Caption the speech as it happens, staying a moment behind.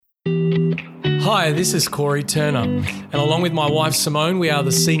Hi, this is Corey Turner, and along with my wife Simone, we are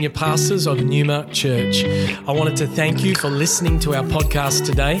the senior pastors of Numa Church. I wanted to thank you for listening to our podcast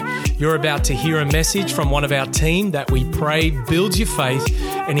today. You're about to hear a message from one of our team that we pray builds your faith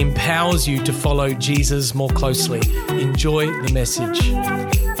and empowers you to follow Jesus more closely. Enjoy the message.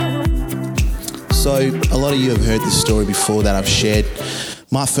 So, a lot of you have heard this story before that I've shared.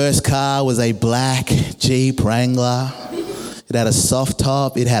 My first car was a black Jeep Wrangler. It had a soft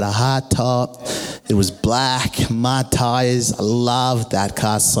top, it had a hard top, it was black, mud tires. I loved that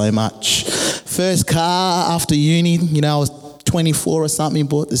car so much. First car after uni, I was 24 or something,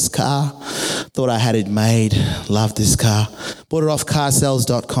 bought this car. Thought I had it made, loved this car. Bought it off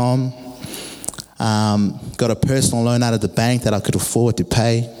carsales.com. Got a personal loan out of the bank that I could afford to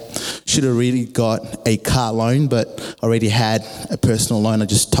pay. Should have really got a car loan, but already had a personal loan. I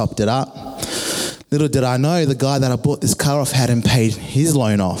just topped it up. Little did I know, the guy that I bought this car off hadn't paid his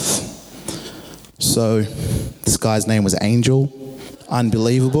loan off. So this guy's name was Angel.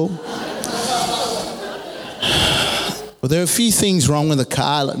 Unbelievable. Well, there were a few things wrong with the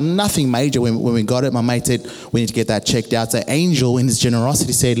car, nothing major when we got it. My mate said, we need to get that checked out. So Angel, in his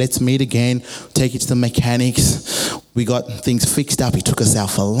generosity, said, let's meet again, take it to the mechanics. We got things fixed up. He took us out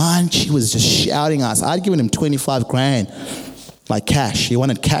for lunch. He was just shouting us. I'd given him 25 grand, like cash. He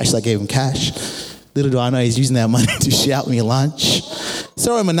wanted cash, so I gave him cash. Little do I know he's using that money to shout me lunch.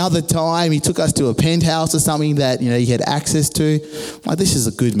 Saw him another time. He took us to a penthouse or something that, he had access to. Like, this is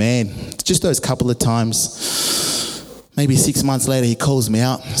a good man. Just those couple of times. Maybe 6 months later, he calls me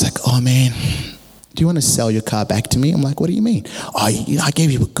out. He's like, oh, man, do you want to sell your car back to me? I'm like, what do you mean? I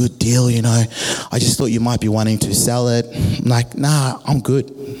gave you a good deal, I just thought you might be wanting to sell it. I'm like, nah, I'm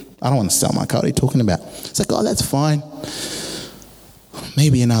good. I don't want to sell my car. What are you talking about? It's like, oh, that's fine.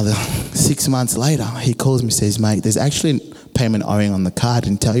 Maybe another 6 months later, he calls me and says, mate, there's actually a payment owing on the car I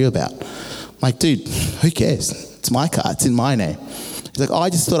didn't tell you about. I'm like, dude, who cares? It's my car. It's in my name. He's like, oh, I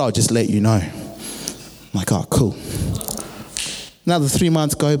just thought I would just let you know. I'm like, oh, cool. Another 3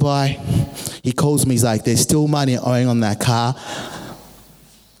 months go by. He calls me. He's like, there's still money owing on that car.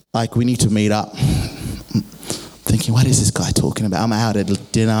 Like, we need to meet up. I'm thinking, what is this guy talking about? I'm out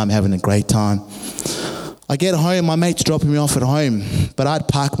at dinner. I'm having a great time. I get home, my mate's dropping me off at home, but I'd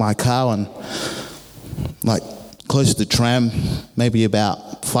park my car on, close to the tram, maybe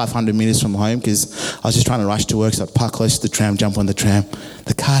about 500 meters from home, because I was just trying to rush to work, so I'd park close to the tram, jump on the tram.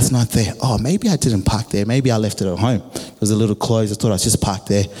 The car's not there. Oh, maybe I didn't park there. Maybe I left it at home. It was a little closed. I thought I was just parked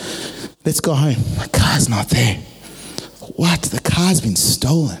there. Let's go home. My car's not there. What? The car's been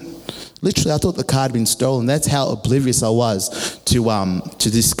stolen. Literally, I thought the car had been stolen. That's how oblivious I was to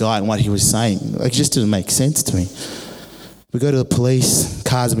this guy and what he was saying. It just didn't make sense to me. We go to the police.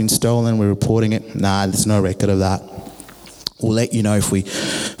 Car's been stolen. We're reporting it. Nah, there's no record of that. We'll let you know if we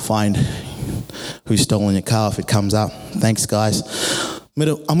find who's stolen your car, if it comes up. Thanks, guys.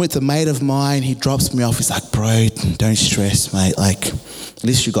 I'm with a mate of mine. He drops me off. He's like, bro, don't stress, mate. At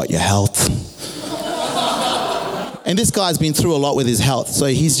least you got your health. And this guy's been through a lot with his health, so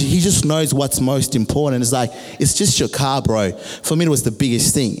he just knows what's most important. It's like, it's just your car, bro. For me, it was the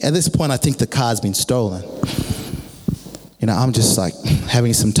biggest thing. At this point, I think the car's been stolen. I'm just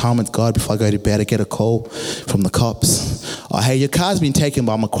having some time with God before I go to bed. I get a call from the cops. Oh, hey, your car's been taken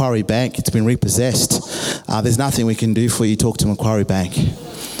by Macquarie Bank. It's been repossessed. There's nothing we can do for you. Talk to Macquarie Bank.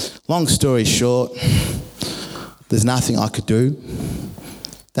 Long story short, there's nothing I could do.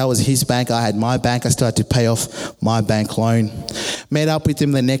 That was his bank. I had my bank. I started to pay off my bank loan. Met up with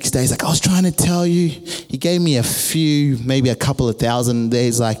him the next day. He's like, I was trying to tell you. He gave me maybe a couple of thousand. There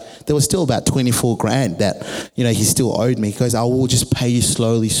was still about 24 grand that, he still owed me. He goes, I will just pay you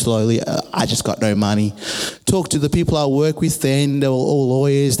slowly. I just got no money. Talked to the people I work with then. They were all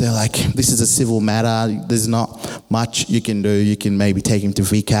lawyers. They're like, this is a civil matter. There's not much you can do. You can maybe take him to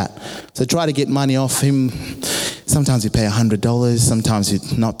VCAT. So try to get money off him. Sometimes he'd pay $100. Sometimes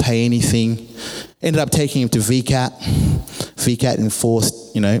he'd not pay anything. Ended up taking him to VCAT. VCAT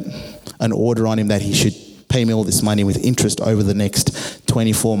enforced, an order on him that he should pay me all this money with interest over the next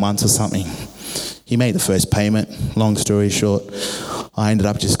 24 months or something. He made the first payment. Long story short, I ended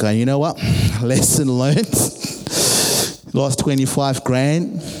up just going, you know what? Lesson learned. Lost 25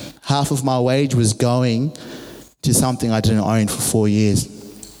 grand. Half of my wage was going to something I didn't own for 4 years.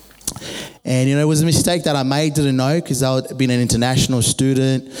 And, it was a mistake that I made, didn't know, because I'd been an international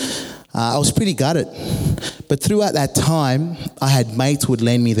student. I was pretty gutted. But throughout that time, I had mates who would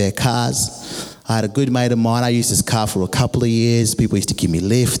lend me their cars. I had a good mate of mine. I used his car for a couple of years. People used to give me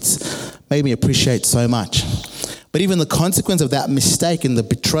lifts. Made me appreciate so much. But even the consequence of that mistake and the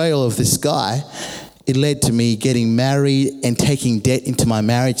betrayal of this guy, it led to me getting married and taking debt into my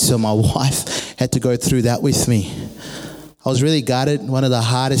marriage. So my wife had to go through that with me. I was really gutted, one of the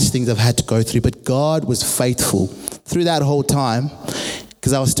hardest things I've had to go through, but God was faithful through that whole time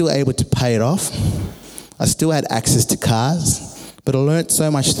because I was still able to pay it off. I still had access to cars, but I learned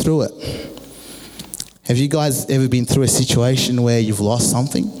so much through it. Have you guys ever been through a situation where you've lost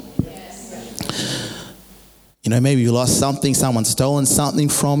something? You know, maybe you lost something, someone's stolen something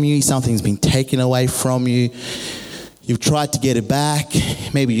from you, something's been taken away from you. You've tried to get it back,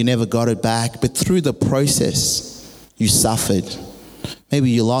 maybe you never got it back, but through the process, you suffered.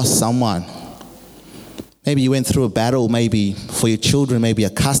 Maybe you lost someone. Maybe you went through a battle, maybe for your children, maybe a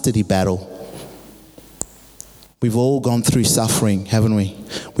custody battle. We've all gone through suffering, haven't we?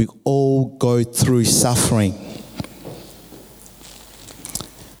 We all go through suffering.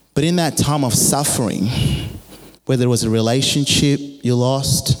 But in that time of suffering, whether it was a relationship you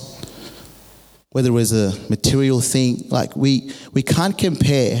lost, whether it was a material thing, like we can't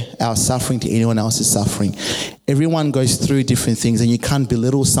compare our suffering to anyone else's suffering. Everyone goes through different things, and you can't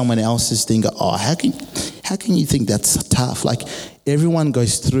belittle someone else's thing. Oh, how can you think that's tough? Like, everyone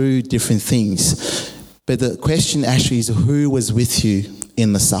goes through different things. But the question actually is, who was with you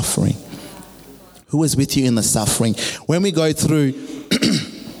in the suffering? Who was with you in the suffering? When we go through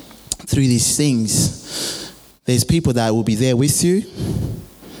through these things, there's people that will be there with you,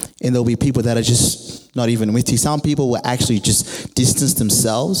 and there'll be people that are just not even with you. Some people will actually just distance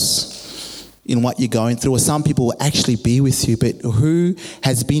themselves in what you're going through, or some people will actually be with you. But who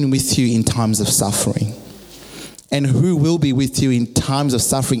has been with you in times of suffering? And who will be with you in times of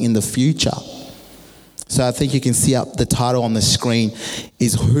suffering in the future? So I think you can see up the title on the screen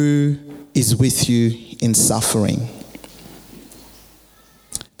is Who is with you in suffering?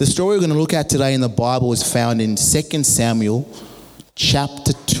 The story we're going to look at today in the Bible is found in 2 Samuel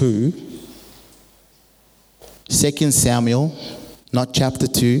chapter 2. 2 Samuel, not chapter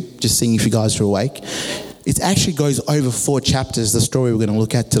 2, just seeing if you guys are awake. It actually goes over 4 chapters, the story we're going to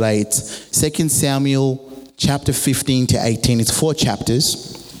look at today. It's 2 Samuel chapter 15 to 18. It's 4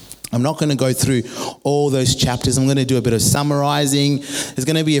 chapters. I'm not going to go through all those chapters. I'm going to do a bit of summarizing. There's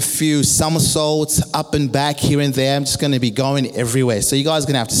going to be a few somersaults up and back here and there. I'm just going to be going everywhere. So you guys are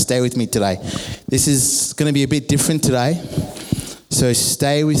going to have to stay with me today. This is going to be a bit different today. So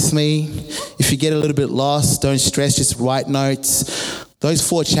stay with me. If you get a little bit lost, don't stress, just write notes. Those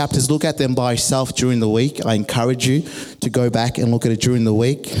 4 chapters, look at them by yourself during the week. I encourage you to go back and look at it during the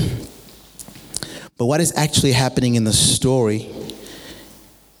week. But what is actually happening in the story,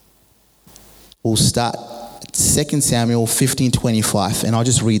 we'll start 2 Samuel 15:25, and I'll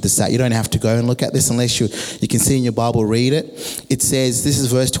just read this out. You don't have to go and look at this unless you can see in your Bible, read it. It says, this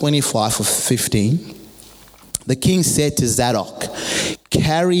is verse 25 of 15. The king said to Zadok,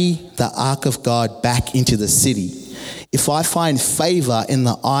 carry the ark of God back into the city. If I find favor in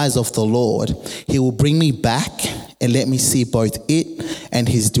the eyes of the Lord, he will bring me back and let me see both it and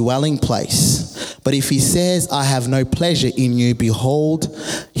his dwelling place. But if he says, I have no pleasure in you, behold,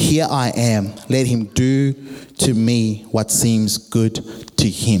 here I am. Let him do to me what seems good to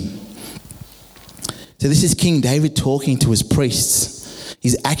him. So this is King David talking to his priests.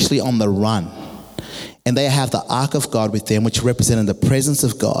 He's actually on the run. And they have the ark of God with them, which represented the presence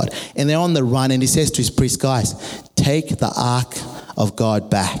of God. And they're on the run, and he says to his priests, guys, take the ark of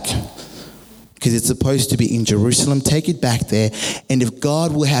God back. Because it's supposed to be in Jerusalem. Take it back there. And if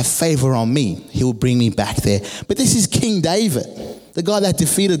God will have favor on me, he will bring me back there. But this is King David, the guy that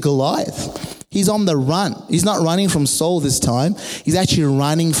defeated Goliath. He's on the run. He's not running from Saul this time. He's actually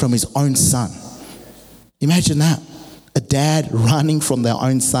running from his own son. Imagine that. A dad running from their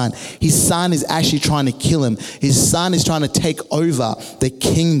own son. His son is actually trying to kill him. His son is trying to take over the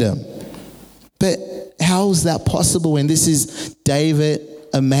kingdom. But how is that possible when this is David,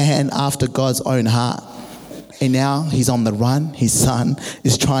 a man after God's own heart? And now he's on the run. His son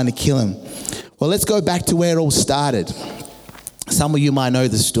is trying to kill him. Well, let's go back to where it all started. Some of you might know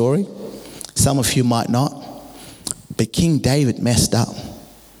the story. Some of you might not. But King David messed up.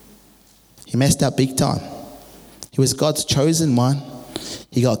 He messed up big time. He was God's chosen one.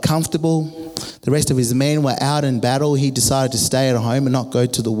 He got comfortable. The rest of his men were out in battle. He decided to stay at home and not go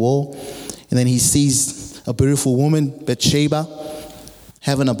to the war. And then he sees a beautiful woman, Bathsheba,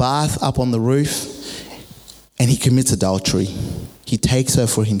 having a bath up on the roof. And he commits adultery. He takes her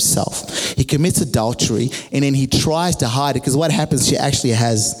for himself. He commits adultery, and then he tries to hide it, because what happens, she actually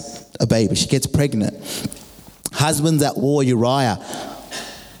has a baby. She gets pregnant. Husbands at war, Uriah.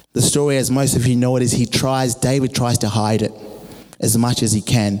 The story, as most of you know it, is David tries to hide it as much as he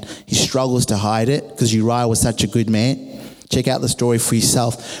can. He struggles to hide it because Uriah was such a good man. Check out the story for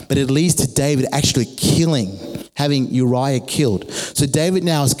yourself. But it leads to David actually having Uriah killed. So David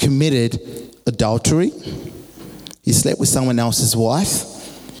now has committed adultery. He slept with someone else's wife.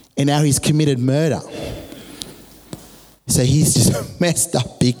 And now he's committed murder. So he's just messed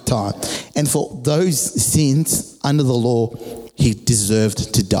up big time. And for those sins under the law, he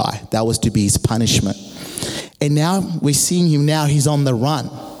deserved to die. That was to be his punishment. And now we're seeing him now, he's on the run.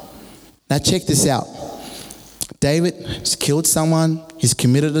 Now check this out. David has killed someone, he's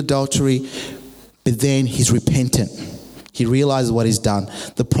committed adultery, but then he's repentant. He realizes what he's done.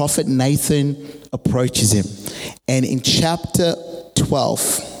 The prophet Nathan approaches him. And in chapter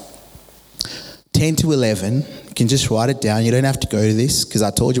 12, 10 to 11, you can just write it down. You don't have to go to this because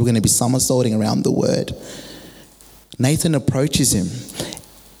I told you we're going to be somersaulting around the word. Nathan approaches him.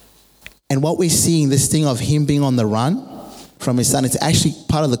 And what we're seeing, this thing of him being on the run from his son, it's actually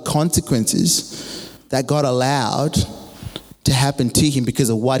part of the consequences that God allowed to happen to him because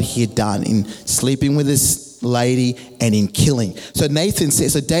of what he had done in sleeping with this lady and in killing. So Nathan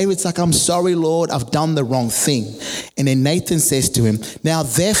says, so David's like, I'm sorry, Lord, I've done the wrong thing. And then Nathan says to him, now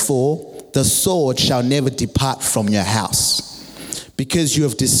therefore, the sword shall never depart from your house, because you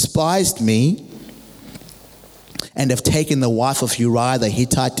have despised me and have taken the wife of Uriah the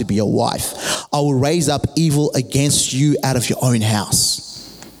Hittite to be your wife. I will raise up evil against you out of your own house.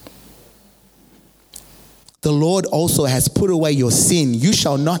 The Lord also has put away your sin. You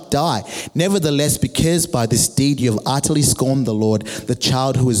shall not die. Nevertheless, because by this deed you have utterly scorned the Lord, the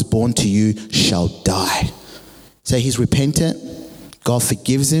child who is born to you shall die. So he's repentant. God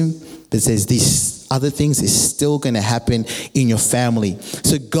forgives him. But says these other things is still going to happen in your family.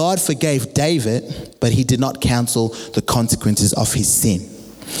 So God forgave David, but he did not cancel the consequences of his sin.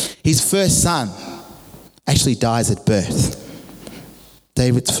 His first son actually dies at birth.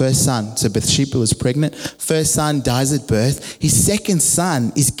 David's first son, so Bathsheba was pregnant. First son dies at birth. His second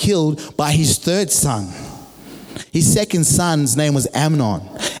son is killed by his third son. His second son's name was Amnon.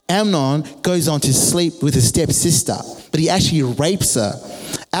 Amnon goes on to sleep with his stepsister, but he actually rapes her.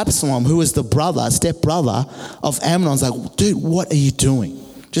 Absalom, who was the stepbrother of Amnon's like, dude, what are you doing?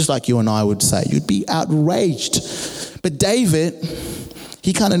 Just like you and I would say. You'd be outraged. But David,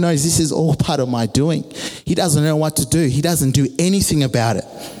 he kind of knows this is all part of my doing. He doesn't know what to do. He doesn't do anything about it.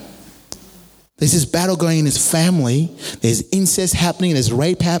 There's this battle going in his family. There's incest happening. There's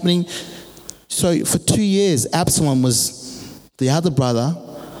rape happening. So for 2 years, Absalom was the other brother.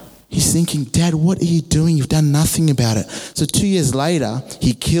 He's thinking, Dad, what are you doing? You've done nothing about it. So 2 years later,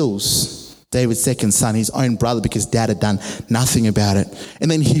 he kills David's second son, his own brother, because Dad had done nothing about it. And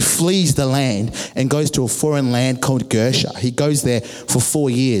then he flees the land and goes to a foreign land called Gersha. He goes there for 4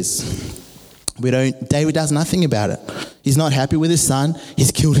 years. David does nothing about it. He's not happy with his son.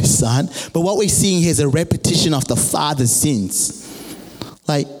 He's killed his son. But what we're seeing here is a repetition of the father's sins.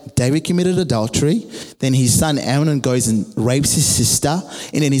 Like, David committed adultery, then his son Amnon goes and rapes his sister,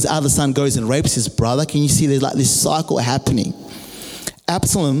 and then his other son goes and rapes his brother. Can you see there's like this cycle happening?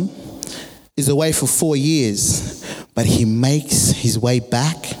 Absalom is away for 4 years, but he makes his way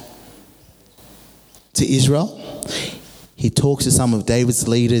back to Israel. He talks to some of David's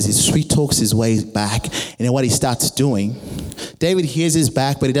leaders. He sweet talks his way back. And then what he starts doing, David hears his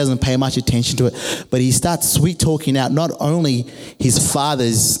back, but he doesn't pay much attention to it. But he starts sweet talking out not only his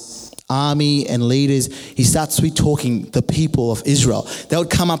father's army and leaders, he starts sweet talking the people of Israel. They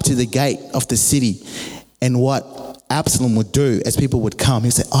would come up to the gate of the city, and what Absalom would do as people would come,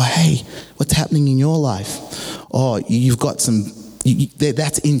 he'd say, oh, hey, what's happening in your life? Oh, you've got some...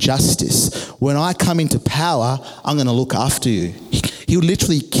 that's injustice. When I come into power, I'm going to look after you. He would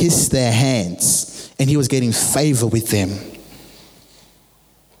literally kiss their hands, and he was getting favor with them.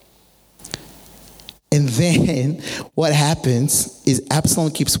 And then what happens is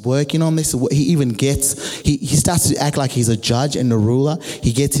Absalom keeps working on this. He even gets, he starts to act like he's a judge and a ruler.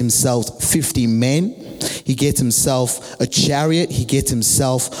 He gets himself 50 men. He gets himself a chariot. He gets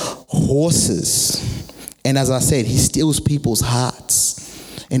himself horses. And as I said, he steals people's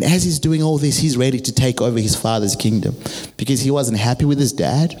hearts. And as he's doing all this, he's ready to take over his father's kingdom because he wasn't happy with his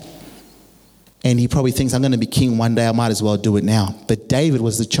dad. And he probably thinks, I'm going to be king one day, I might as well do it now. But David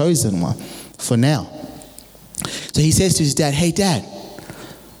was the chosen one for now. So he says to his dad, hey, Dad,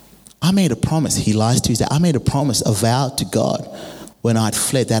 I made a promise. He lies to his dad. I made a promise, a vow to God when I'd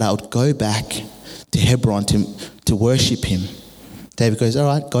fled that I would go back to Hebron to worship him. David goes, all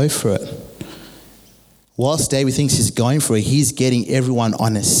right, go for it. Whilst David thinks he's going for it, he's getting everyone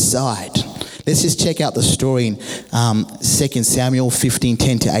on his side. Let's just check out the story in 2 Samuel 15,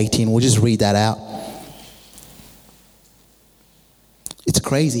 10 to 18. We'll just read that out. It's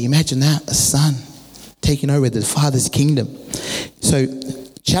crazy. Imagine that, a son taking over the father's kingdom. So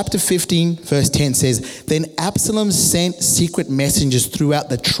Chapter 15, verse 10 says, Then Absalom sent secret messengers throughout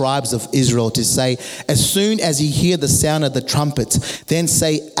the tribes of Israel to say, as soon as you hear the sound of the trumpets, then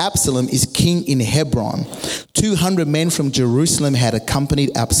say, Absalom is king in Hebron. 200 men from Jerusalem had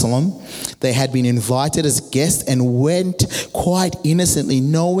accompanied Absalom. They had been invited as guests and went quite innocently,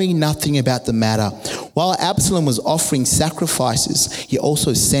 knowing nothing about the matter. While Absalom was offering sacrifices, he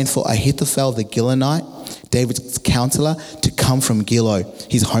also sent for Ahithophel the Gilonite, David's counselor, to come from Gilo,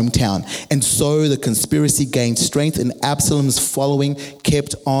 his hometown. And so the conspiracy gained strength and Absalom's following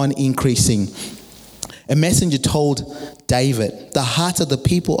kept on increasing. A messenger told David, the hearts of the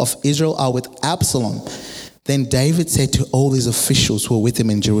people of Israel are with Absalom. Then David said to all his officials who were with him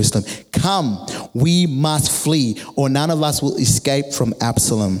in Jerusalem, Come, we must flee, or none of us will escape from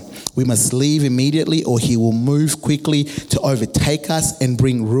Absalom. We must leave immediately, or he will move quickly to overtake us and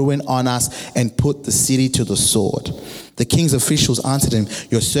bring ruin on us and put the city to the sword. The king's officials answered him,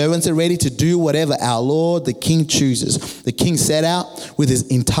 Your servants are ready to do whatever our lord the king chooses. The king set out with his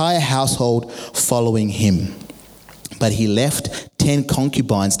entire household following him. But he left 10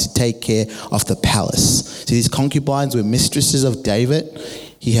 concubines to take care of the palace. So these concubines were mistresses of David.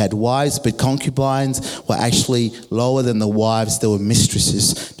 He had wives, but concubines were actually lower than the wives. They were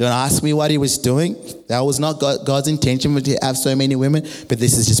mistresses. Don't ask me what he was doing. That was not God's intention to have so many women, but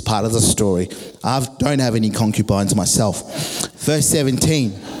this is just part of the story. I don't have any concubines myself. Verse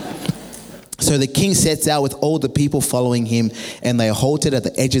 17. So the king sets out with all the people following him, and they halted at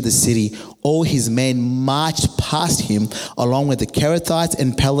the edge of the city. All his men marched past him, along with the Kerethites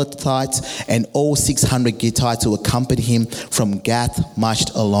and Pelethites, and all 600 Gittites who accompanied him from Gath marched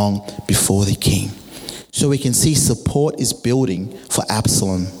along before the king. So we can see support is building for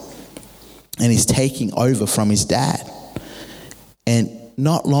Absalom, and he's taking over from his dad. And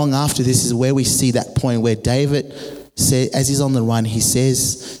not long after this is where we see that point where David said, as he's on the run, he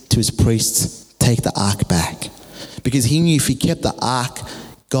says to his priests, take the ark back. Because he knew if he kept the ark,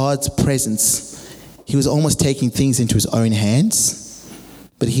 God's presence, he was almost taking things into his own hands.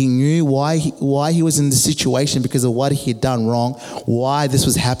 But he knew why he was in the situation, because of what he had done wrong, why this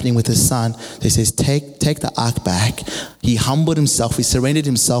was happening with his son. So he says, take the ark back. He humbled himself. He surrendered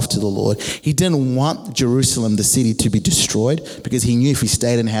himself to the Lord. He didn't want Jerusalem, the city, to be destroyed, because he knew if he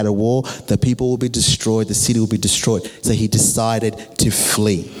stayed and had a war, the people would be destroyed, the city would be destroyed. So he decided to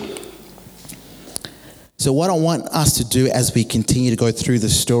flee. So what I want us to do as we continue to go through the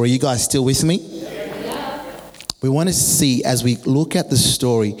story, you guys still with me? We want to see, as we look at the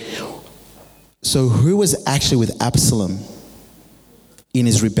story, so who was actually with Absalom in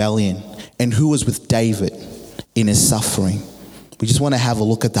his rebellion, and who was with David in his suffering? We just want to have a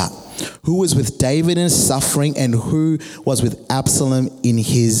look at that. Who was with David in his suffering, and who was with Absalom in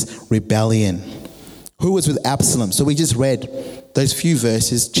his rebellion? Who was with Absalom? So we just read those few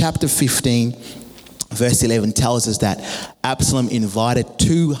verses. Chapter 15, verse 11 tells us that Absalom invited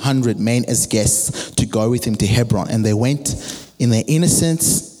 200 men as guests to go with him to Hebron, and they went in their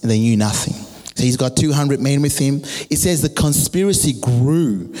innocence and they knew nothing. So he's got 200 men with him. It says the conspiracy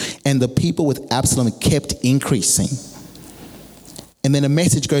grew and the people with Absalom kept increasing. And then a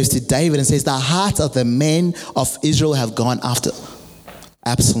message goes to David and says, the hearts of the men of Israel have gone after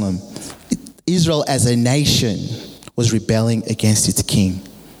Absalom. Israel as a nation was rebelling against its king.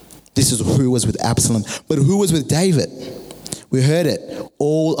 This is who was with Absalom. But who was with David? We heard it.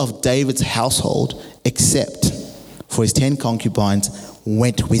 All of David's household, except for his 10 concubines,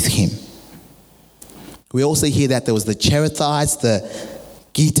 went with him. We also hear that there was the Cherethites, the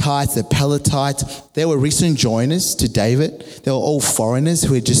Gittites, the Pelethites. They were recent joiners to David. They were all foreigners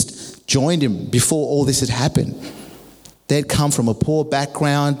who had just joined him before all this had happened. They'd come from a poor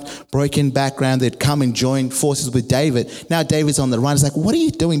background, broken background. They'd come and join forces with David. Now David's on the run. It's like, what are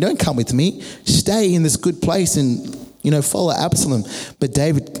you doing? Don't come with me. Stay in this good place and, follow Absalom. But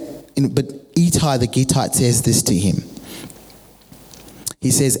Ittai the Gittite says this to him.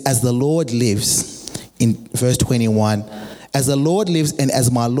 He says, as the Lord lives, in verse 21, as the Lord lives and as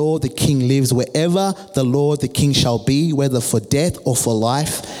my Lord the King lives, wherever the Lord the King shall be, whether for death or for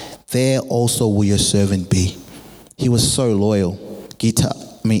life, there also will your servant be. He was so loyal.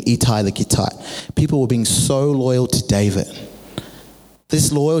 Ittai the Gittite. People were being so loyal to David.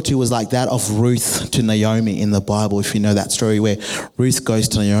 This loyalty was like that of Ruth to Naomi in the Bible, if you know that story where Ruth goes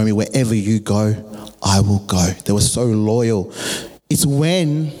to Naomi, wherever you go, I will go. They were so loyal. It's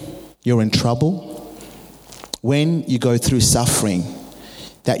when you're in trouble, when you go through suffering,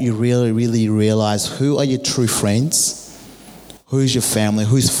 that you really, really realize who are your true friends, who's your family,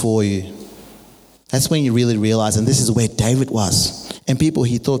 who's for you. That's when you really realize, and this is where David was. And people,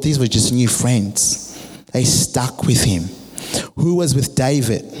 he thought these were just new friends. They stuck with him. Who was with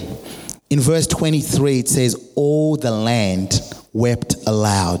David? In verse 23, it says, all the land wept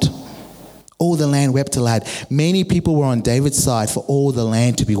aloud. All the land wept aloud. Many people were on David's side for all the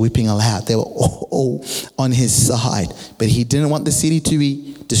land to be weeping aloud. They were all on his side. But he didn't want the city to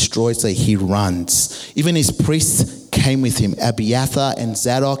be destroyed, so he runs. Even his priests came with him, Abiathar and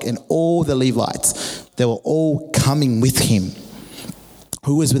Zadok and all the Levites. They were all coming with him.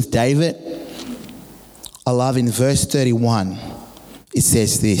 Who was with David? I love in verse 31, it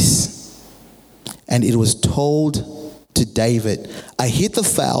says this, and it was told to David,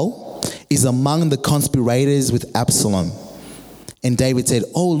 Ahithophel is among the conspirators with Absalom. And David said,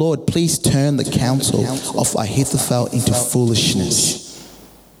 oh Lord, please turn the counsel of Ahithophel into foolishness.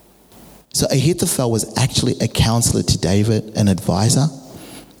 So Ahithophel was actually a counselor to David, an advisor,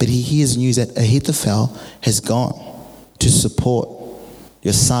 but he hears news that Ahithophel has gone to support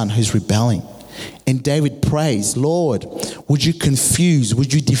your son who's rebelling. And David prays, Lord, would you defeat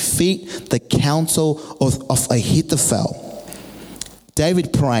the counsel of Ahithophel?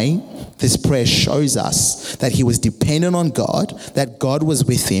 David praying, this prayer shows us that he was dependent on God, that God was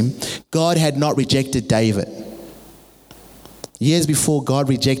with him. God had not rejected David. Years before, God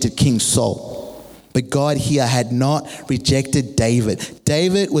rejected King Saul. But God here had not rejected David.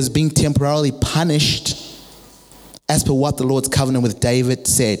 David was being temporarily punished as per what the Lord's covenant with David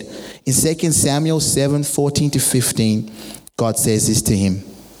said. In 2 Samuel 7:14-15, God says this to him.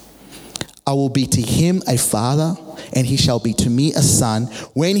 I will be to him a father, and he shall be to me a son.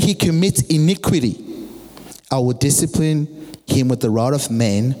 When he commits iniquity, I will discipline him with the rod of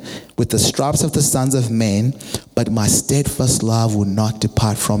men, with the stripes of the sons of men, but my steadfast love will not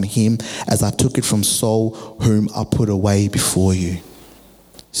depart from him, as I took it from Saul, whom I put away before you.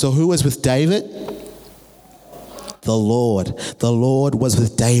 So who was with David? The Lord. The Lord was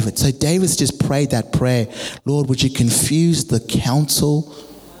with David. So David's just prayed that prayer. Lord, would you confuse the counsel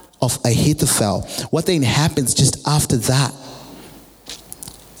of Ahithophel? What then happens just after that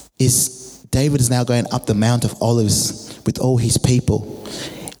is David is now going up the Mount of Olives with all his people.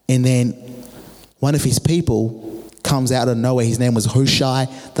 And then one of his people comes out of nowhere. His name was Hushai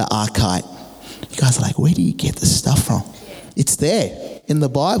the Archite. You guys are like, where do you get this stuff from? It's there in the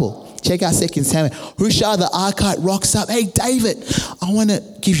Bible. Check out 2 Samuel. Hushai the Archite rocks up. Hey, David, I want to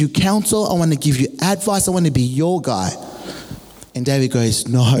give you counsel. I want to give you advice. I want to be your guy. And David goes,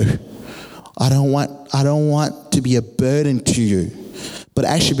 no, I don't want to be a burden to you. But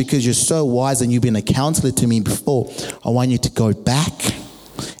actually, because you're so wise and you've been a counselor to me before, I want you to go back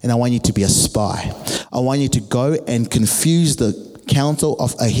and I want you to be a spy. I want you to go and confuse the counsel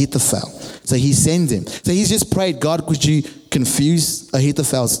of Ahithophel. So he sends him. So he's just prayed, God, could you confuse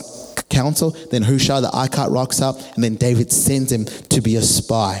Ahithophel's counsel? Then Hushai the Archite rocks up, and then David sends him to be a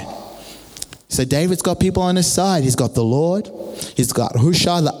spy. So David's got people on his side. He's got the Lord. He's got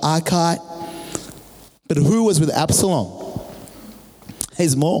Hushai the Archite. But who was with Absalom?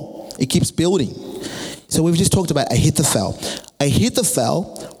 There's more. It keeps building. So we've just talked about Ahithophel.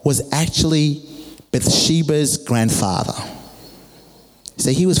 Ahithophel was actually Bathsheba's grandfather.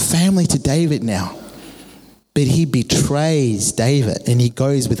 So he was family to David now. But he betrays David and he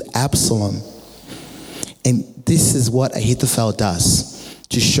goes with Absalom. And this is what Ahithophel does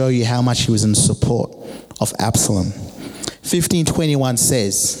to show you how much he was in support of Absalom. 15:21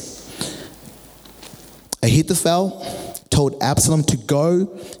 says, Ahithophel told Absalom to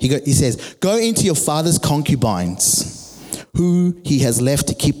go. He says, go into your father's concubines, who he has left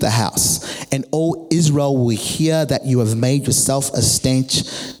to keep the house. And all Israel will hear that you have made yourself a stench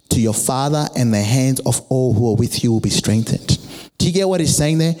to your father, and the hands of all who are with you will be strengthened. Do you get what he's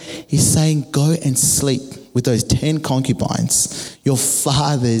saying there? He's saying, go and sleep with those 10 concubines, your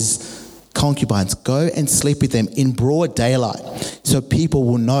father's concubines. Go and sleep with them in broad daylight so people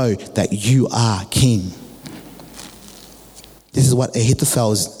will know that you are king. This is what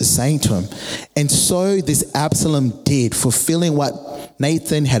Ahithophel is saying to him. And so this Absalom did, fulfilling what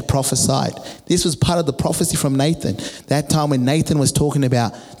Nathan had prophesied. This was part of the prophecy from Nathan. That time when Nathan was talking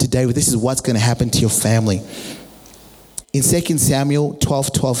about to David, this is what's going to happen to your family. In 2 Samuel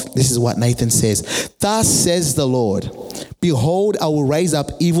 12:12, this is what Nathan says. Thus says the Lord, behold, I will raise up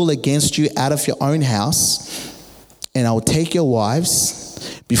evil against you out of your own house, and I will take your wives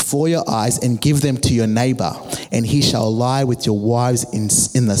before your eyes and give them to your neighbor, and he shall lie with your wives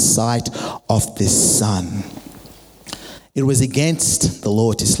in the sight of this son. It was against the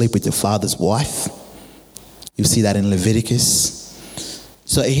law to sleep with your father's wife. You see that in Leviticus.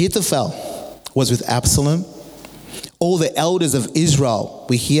 So Ahithophel was with Absalom. All the elders of Israel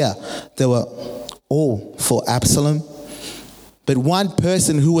were here. They were all for Absalom. But one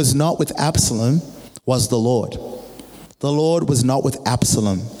person who was not with Absalom was the Lord. The Lord was not with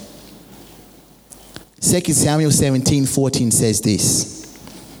Absalom. 2 Samuel 17:14 says this.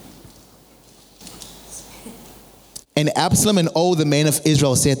 And Absalom and all the men of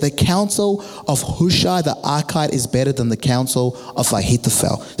Israel said, the counsel of Hushai the Archite is better than the counsel of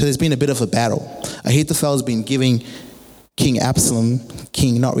Ahithophel. So there's been a bit of a battle. Ahithophel has been giving King Absalom,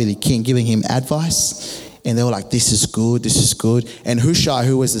 giving him advice. And they were like, this is good, this is good. And Hushai,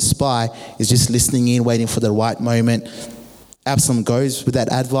 who was a spy, is just listening in, waiting for the right moment. Absalom goes with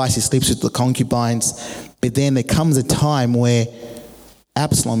that advice. He sleeps with the concubines. But then there comes a time where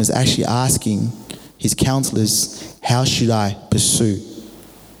Absalom is actually asking his counselors, how should I pursue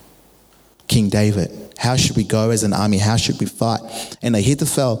King David? How should we go as an army? How should we fight? And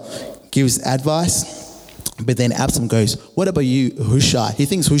Ahithophel gives advice, but then Absalom goes, what about you, Hushai? He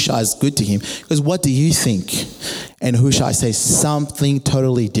thinks Hushai is good to him. He goes, what do you think? And Hushai says something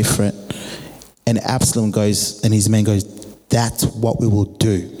totally different. And Absalom goes, and his men goes, that's what we will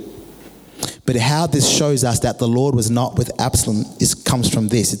do. But how this shows us that the Lord was not with Absalom comes from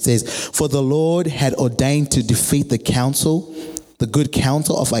this. It says, for the Lord had ordained to defeat the good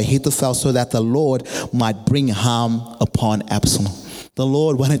counsel of Ahithophel, so that the Lord might bring harm upon Absalom. The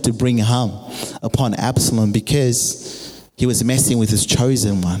Lord wanted to bring harm upon Absalom because he was messing with his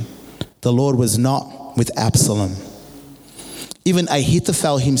chosen one. The Lord was not with Absalom. Even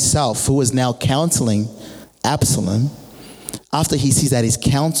Ahithophel himself, who was now counseling Absalom, after he sees that his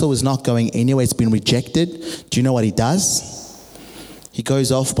counsel is not going anywhere, it's been rejected, do you know what he does? He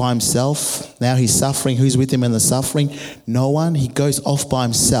goes off by himself. Now he's suffering. Who's with him in the suffering? No one. He goes off by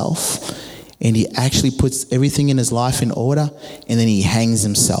himself and he actually puts everything in his life in order and then he hangs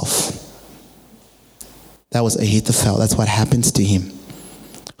himself. That was Ahithophel. That's what happens to him.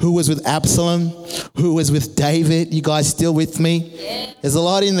 Who was with Absalom? Who was with David? You guys still with me? Yeah. There's a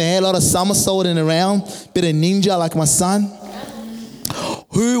lot in there, a lot of somersaulting around, bit of ninja like my son.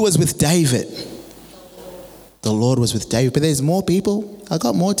 Who was with David? The Lord was with David. But there's more people. I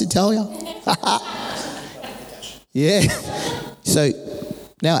got more to tell you. Yeah. So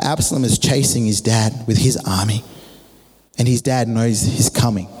now Absalom is chasing his dad with his army. And his dad knows he's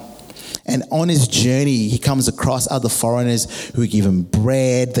coming. And on his journey, he comes across other foreigners who give him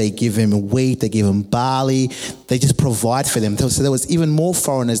bread, they give him wheat, they give him barley. They just provide for them. So there was even more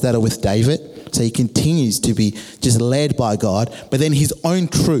foreigners that are with David. So he continues to be just led by God. But then his own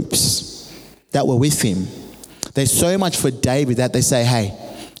troops that were with him, there's so much for David that they say, hey,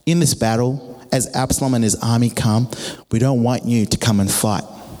 in this battle, as Absalom and his army come, we don't want you to come and fight.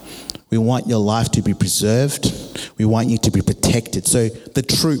 We want your life to be preserved. We want you to be protected. So the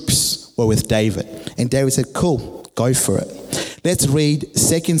troops were with David. And David said, cool, go for it. Let's read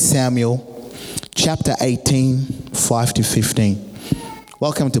 2 Samuel chapter 18, 5 to 15.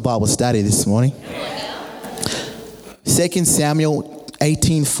 Welcome to Bible study this morning. 2 Samuel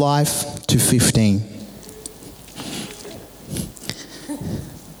 18, 5 to 15.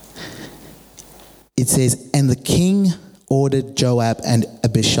 It says, and the king ordered Joab and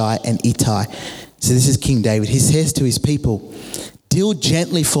Abishai and Ittai. So this is King David. He says to his people, deal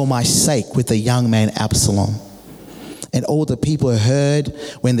gently for my sake with the young man Absalom. And all the people heard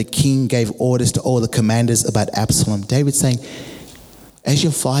when the king gave orders to all the commanders about Absalom. David's saying, as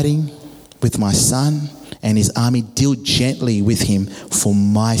you're fighting with my son and his army, deal gently with him for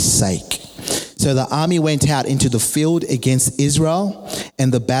my sake. So the army went out into the field against Israel,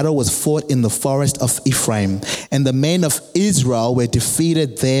 and the battle was fought in the forest of Ephraim. And the men of Israel were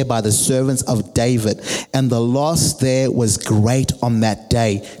defeated there by the servants of David. And the loss there was great on that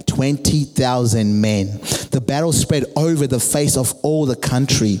day, 20,000 men. The battle spread over the face of all the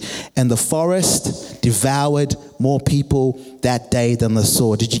country, and the forest devoured more people that day than the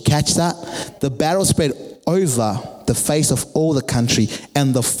sword. Did you catch that? The battle spread over the face of all the country,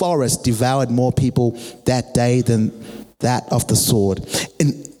 and the forest devoured more people that day than that of the sword.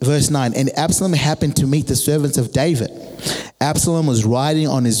 In verse 9, and Absalom happened to meet the servants of David. Absalom was riding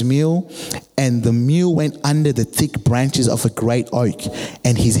on his mule, and the mule went under the thick branches of a great oak,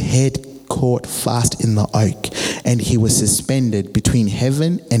 and his head caught fast in the oak, and he was suspended between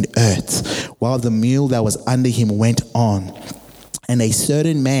heaven and earth, while the mule that was under him went on. And a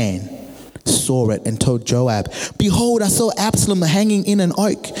certain man saw it and told Joab, behold, I saw Absalom hanging in an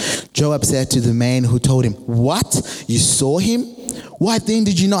oak. Joab said to the man who told him, what? You saw him? Why then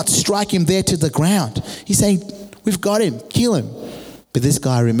did you not strike him there to the ground? He's saying, we've got him, kill him. But this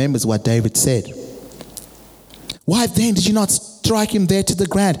guy remembers what David said. Why then did you not strike him there to the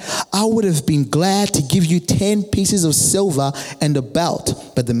ground. I would have been glad to give you 10 pieces of silver and a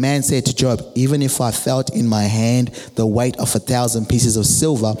belt. But the man said to Joab, even if I felt in my hand the weight of 1,000 pieces of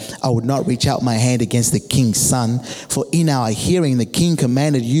silver, I would not reach out my hand against the king's son. For in our hearing the king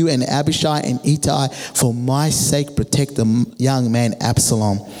commanded you and Abishai and Ittai, for my sake protect the young man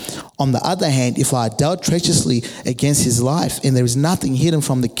Absalom. On the other hand, if I dealt treacherously against his life, and there is nothing hidden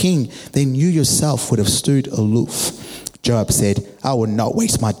from the king, then you yourself would have stood aloof. Joab said, I will not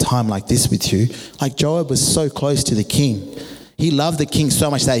waste my time like this with you. Like, Joab was so close to the king. He loved the king so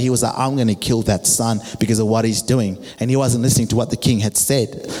much that he was like, I'm going to kill that son because of what he's doing. And he wasn't listening to what the king had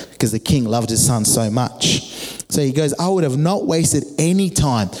said because the king loved his son so much. So he goes, I would have not wasted any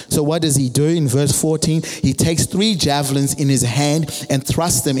time. So what does he do in verse 14? He takes 3 javelins in his hand and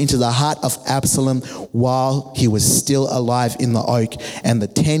thrusts them into the heart of Absalom while he was still alive in the oak. And the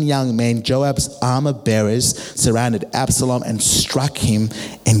 10 young men, Joab's armor bearers, surrounded Absalom and struck him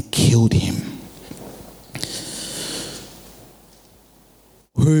and killed him.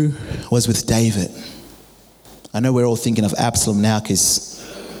 Who was with David? I know we're all thinking of Absalom now because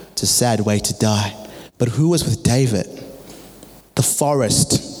it's a sad way to die. But who was with David? The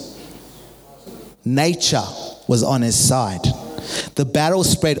forest. Nature was on his side. The battle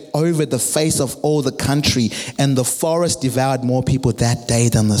spread over the face of all the country, and the forest devoured more people that day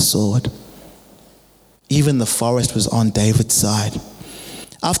than the sword. Even the forest was on David's side.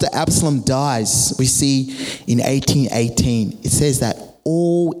 After Absalom dies, we see in 1818, it says that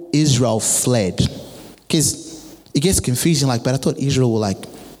all Israel fled. Because it gets confusing, but I thought Israel were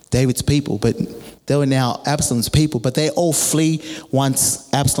David's people, but they were now Absalom's people, but they all flee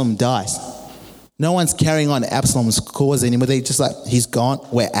once Absalom dies. No one's carrying on Absalom's cause anymore. They're just he's gone,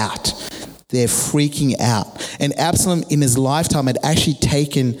 we're out. They're freaking out. And Absalom in his lifetime had actually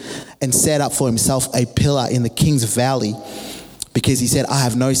taken and set up for himself a pillar in the king's valley because he said, I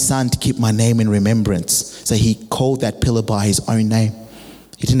have no son to keep my name in remembrance. So he called that pillar by his own name.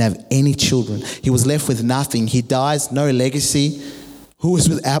 He didn't have any children. He was left with nothing. He dies, no legacy. Who was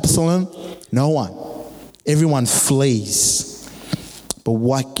with Absalom? No one. Everyone flees. But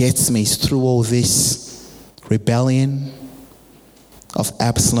what gets me is through all this rebellion of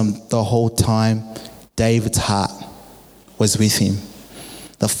Absalom the whole time, David's heart was with him.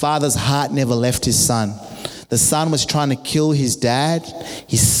 The father's heart never left his son. The son was trying to kill his dad.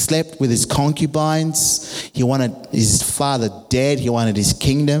 He slept with his concubines. He wanted his father dead. He wanted his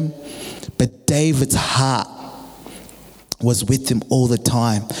kingdom. But David's heart was with him all the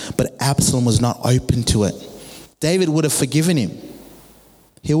time. But Absalom was not open to it. David would have forgiven him.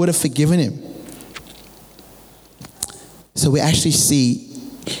 He would have forgiven him. So we actually see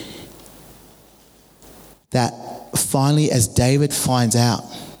that finally as David finds out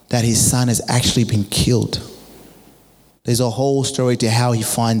that his son has actually been killed. There's a whole story to how he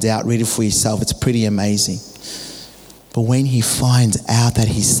finds out. Read it for yourself. It's pretty amazing. But when he finds out that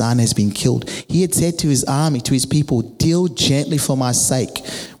his son has been killed, he had said to his army, to his people, deal gently for my sake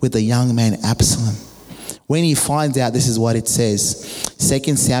with the young man Absalom. When he finds out, this is what it says.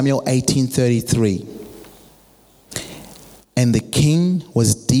 2 Samuel 18:33. And the king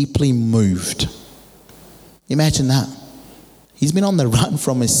was deeply moved. Imagine that. He's been on the run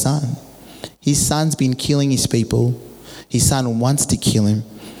from his son. His son's been killing his people. His son wants to kill him,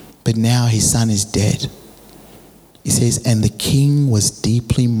 but now his son is dead. It says, and the king was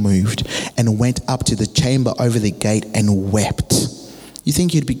deeply moved and went up to the chamber over the gate and wept. You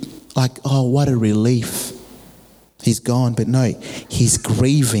think you'd be like, oh, what a relief. He's gone, but no, he's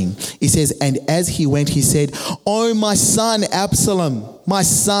grieving. It says, and as he went, he said, oh, my son Absalom, my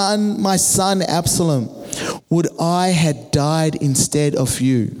son Absalom, would I had died instead of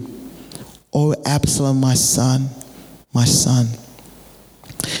you. Oh, Absalom, my son, my son.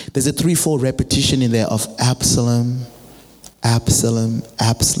 There's a 3-4 repetition in there of Absalom, Absalom,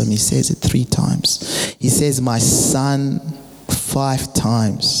 Absalom. He says it 3 times. He says, my son, 5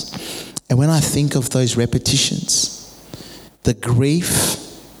 times. And when I think of those repetitions, the grief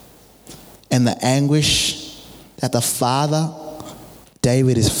and the anguish that the father,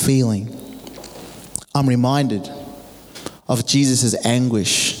 David, is feeling, I'm reminded of Jesus'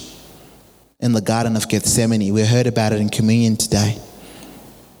 anguish in the Garden of Gethsemane. We heard about it in communion today.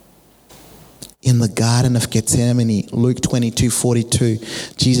 In the Garden of Gethsemane, Luke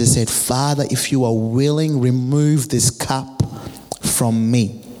 22:42, Jesus said, Father, if you are willing, remove this cup from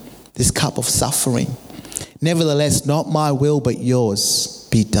me, this cup of suffering. Nevertheless, not my will, but yours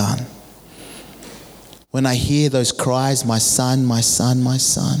be done. When I hear those cries, my son, my son, my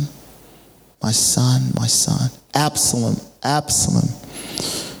son, my son, my son, Absalom, Absalom,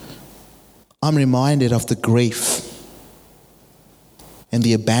 I'm reminded of the grief and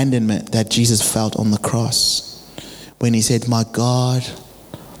the abandonment that Jesus felt on the cross when he said, my God,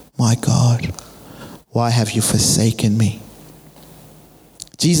 why have you forsaken me?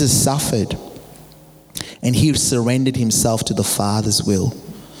 Jesus suffered, and he surrendered himself to the Father's will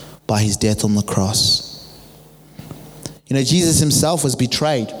by his death on the cross. You know, Jesus himself was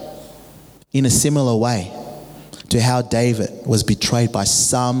betrayed in a similar way to how David was betrayed by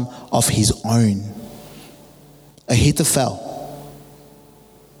some of his own. Ahithophel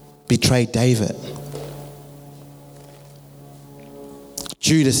betrayed David.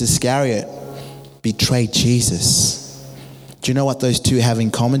 Judas Iscariot betrayed Jesus. Do you know what those two have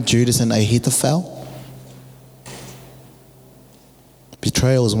in common, Judas and Ahithophel?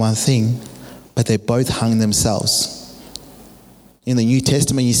 Betrayal is one thing, but they both hung themselves. In the New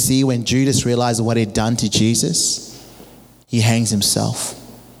Testament, you see when Judas realized what he'd done to Jesus, he hangs himself.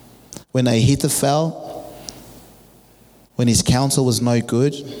 When Ahithophel, when his counsel was no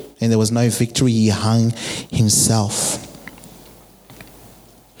good and there was no victory, he hung himself.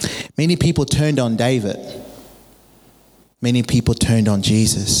 Many people turned on David. Many people turned on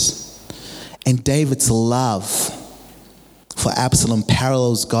Jesus. And David's love for Absalom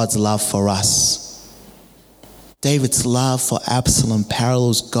parallels God's love for us. David's love for Absalom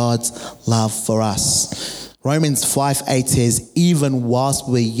parallels God's love for us. Romans 5:8 says, even whilst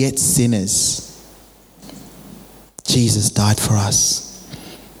we're yet sinners, Jesus died for us.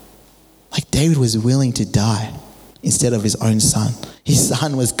 Like David was willing to die instead of his own son. His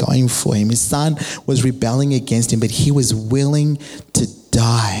son was going for him. His son was rebelling against him, but he was willing to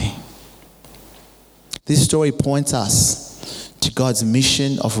die. This story points us to God's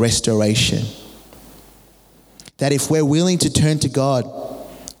mission of restoration. That if we're willing to turn to God,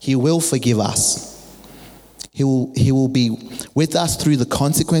 he will forgive us. He will be with us through the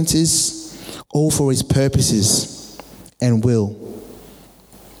consequences, all for his purposes and will,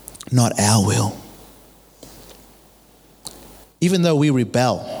 not our will. Even though we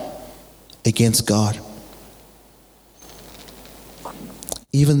rebel against God,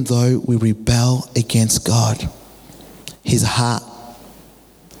 even though we rebel against God, his heart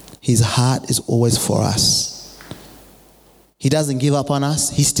is always for us. He doesn't give up on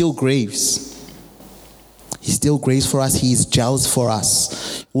us. He still grieves. He still grieves for us. He is jealous for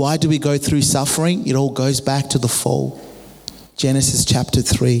us. Why do we go through suffering? It all goes back to the fall. Genesis chapter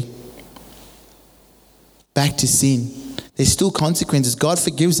 3. Back to sin. There's still consequences. God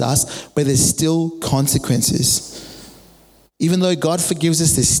forgives us, but there's still consequences. Even though God forgives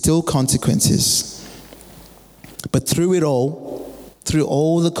us, there's still consequences. But through it all, through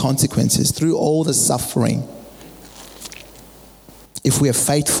all the consequences, through all the suffering, if we are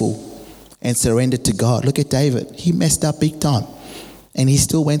faithful and surrendered to God. Look at David. He messed up big time. And he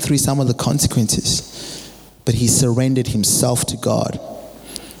still went through some of the consequences. But he surrendered himself to God.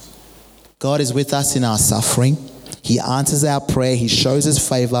 God is with us in our suffering. He answers our prayer. He shows us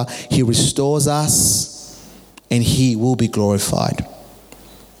favor. He restores us. And he will be glorified.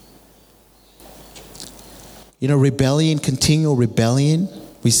 You know, rebellion, continual rebellion,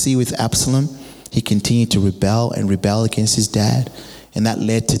 we see with Absalom. He continued to rebel and rebel against his dad. And that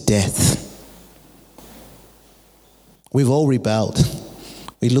led to death. We've all rebelled.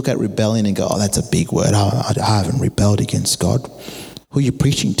 We look at rebellion and go, oh, that's a big word. I haven't rebelled against God. Who are you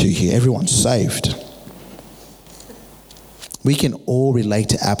preaching to here? Everyone's saved. We can all relate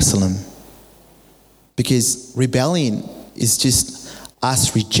to Absalom. Because rebellion is just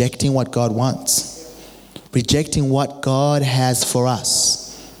us rejecting what God wants. Rejecting what God has for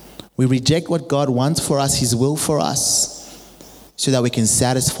us. We reject what God wants for us, his will for us, so that we can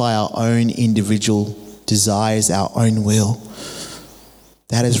satisfy our own individual desires, our own will.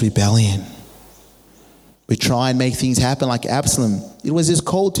 That is rebellion. We try and make things happen like Absalom. It was his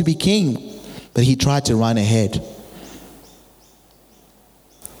call to be king, but he tried to run ahead.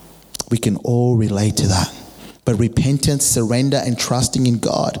 We can all relate to that. But repentance, surrender, and trusting in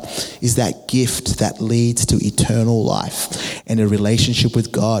God is that gift that leads to eternal life and a relationship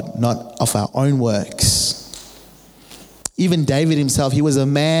with God, not of our own works. Even David himself, he was a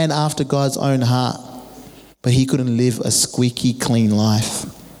man after God's own heart, but he couldn't live a squeaky clean life.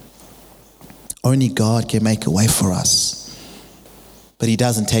 Only God can make a way for us, but he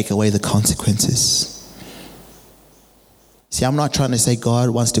doesn't take away the consequences. See, I'm not trying to say God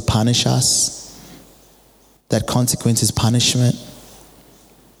wants to punish us, that consequence is punishment.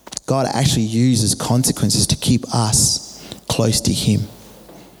 God actually uses consequences to keep us close to him,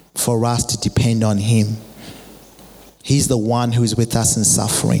 for us to depend on him. He's the one who is with us in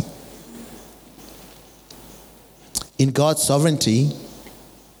suffering. In God's sovereignty,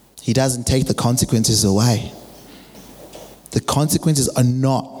 he doesn't take the consequences away. The consequences are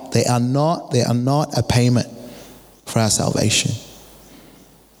not a payment for our salvation.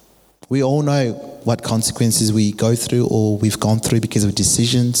 We all know what consequences we go through or we've gone through because of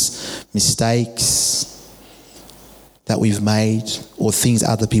decisions, mistakes that we've made, or things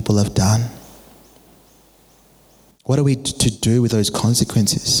other people have done. What are we to do with those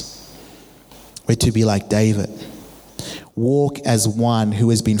consequences? We're to be like David. Walk as one who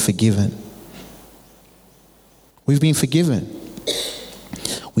has been forgiven. We've been forgiven.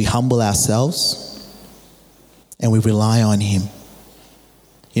 We humble ourselves and we rely on him.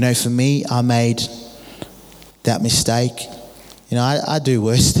 You know, for me, I made that mistake. You know, I do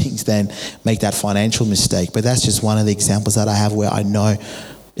worse things than make that financial mistake, but that's just one of the examples that I have where I know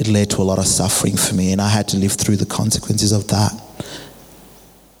it led to a lot of suffering for me, and I had to live through the consequences of that.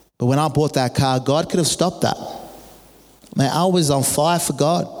 But when I bought that car, God could have stopped that. Man, I was on fire for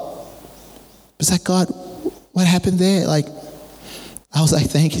God. It's like, God, what happened there? Like, I was like,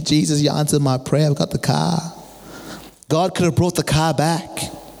 thank you, Jesus, you answered my prayer. I've got the car. God could have brought the car back.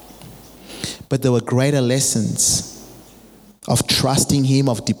 But there were greater lessons of trusting him,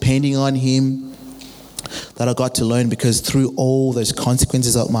 of depending on him, that I got to learn, because through all those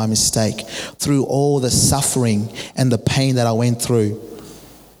consequences of my mistake, through all the suffering and the pain that I went through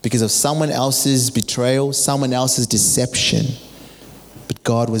because of someone else's betrayal, someone else's deception, but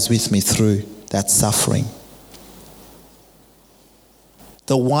God was with me through that suffering.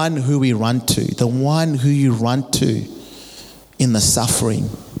 The one who we run to, the one who you run to in the suffering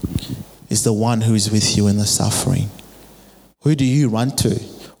is the one who is with you in the suffering. Who do you run to?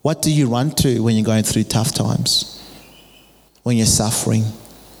 What do you run to when you're going through tough times? When you're suffering?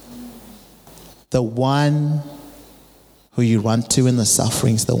 The one who you run to in the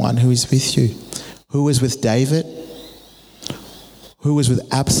suffering is the one who is with you. Who was with David? Who was with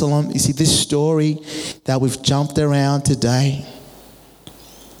Absalom? You see, this story that we've jumped around today,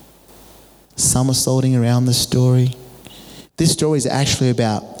 somersaulting around the story. This story is actually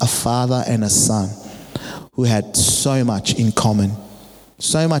about a father and a son who had so much in common.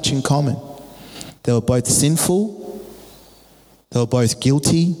 So much in common. They were both sinful. They were both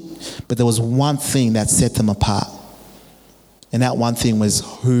guilty. But there was one thing that set them apart. And that one thing was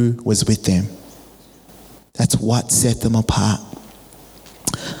who was with them. That's what set them apart.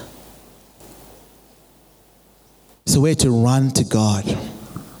 So we're to run to God.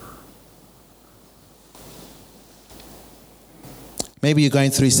 Maybe you're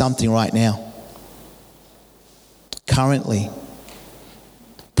going through something right now. Currently,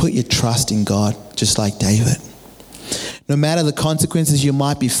 put your trust in God, just like David. No matter the consequences you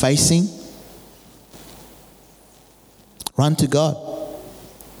might be facing, run to God.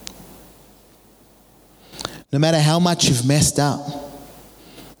 No matter how much you've messed up,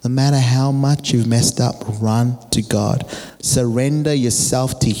 run to God. Surrender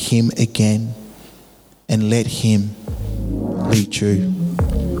yourself to him again and let him lead you.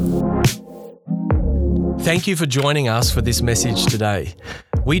 Thank you for joining us for this message today.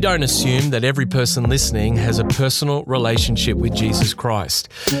 We don't assume that every person listening has a personal relationship with Jesus Christ.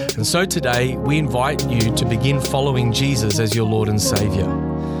 And so today, we invite you to begin following Jesus as your Lord and Savior.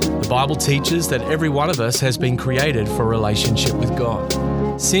 The Bible teaches that every one of us has been created for a relationship with God.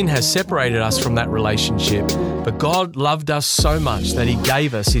 Sin has separated us from that relationship, but God loved us so much that he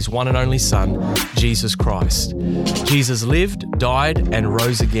gave us his one and only Son, Jesus Christ. Jesus lived, died, and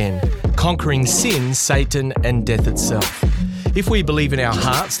rose again, conquering sin, Satan, and death itself. If we believe in our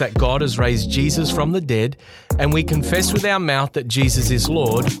hearts that God has raised Jesus from the dead, and we confess with our mouth that Jesus is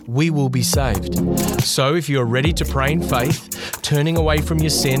Lord, we will be saved. So if you're ready to pray in faith, turning away from your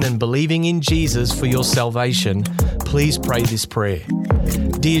sin and believing in Jesus for your salvation, please pray this prayer.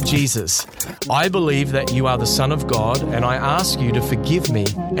 Dear Jesus, I believe that you are the Son of God, and I ask you to forgive me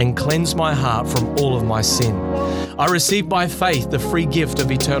and cleanse my heart from all of my sin. I receive by faith the free gift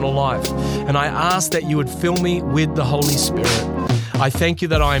of eternal life, and I ask that you would fill me with the Holy Spirit. I thank you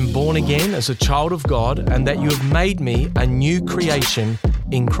that I am born again as a child of God, and that you have made me a new creation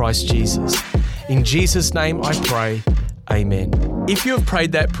in Christ Jesus. In Jesus' name I pray, amen. If you have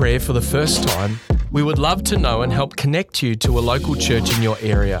prayed that prayer for the first time, we would love to know and help connect you to a local church in your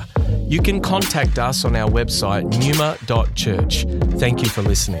area. You can contact us on our website, numa.church. Thank you for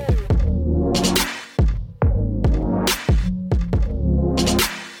listening.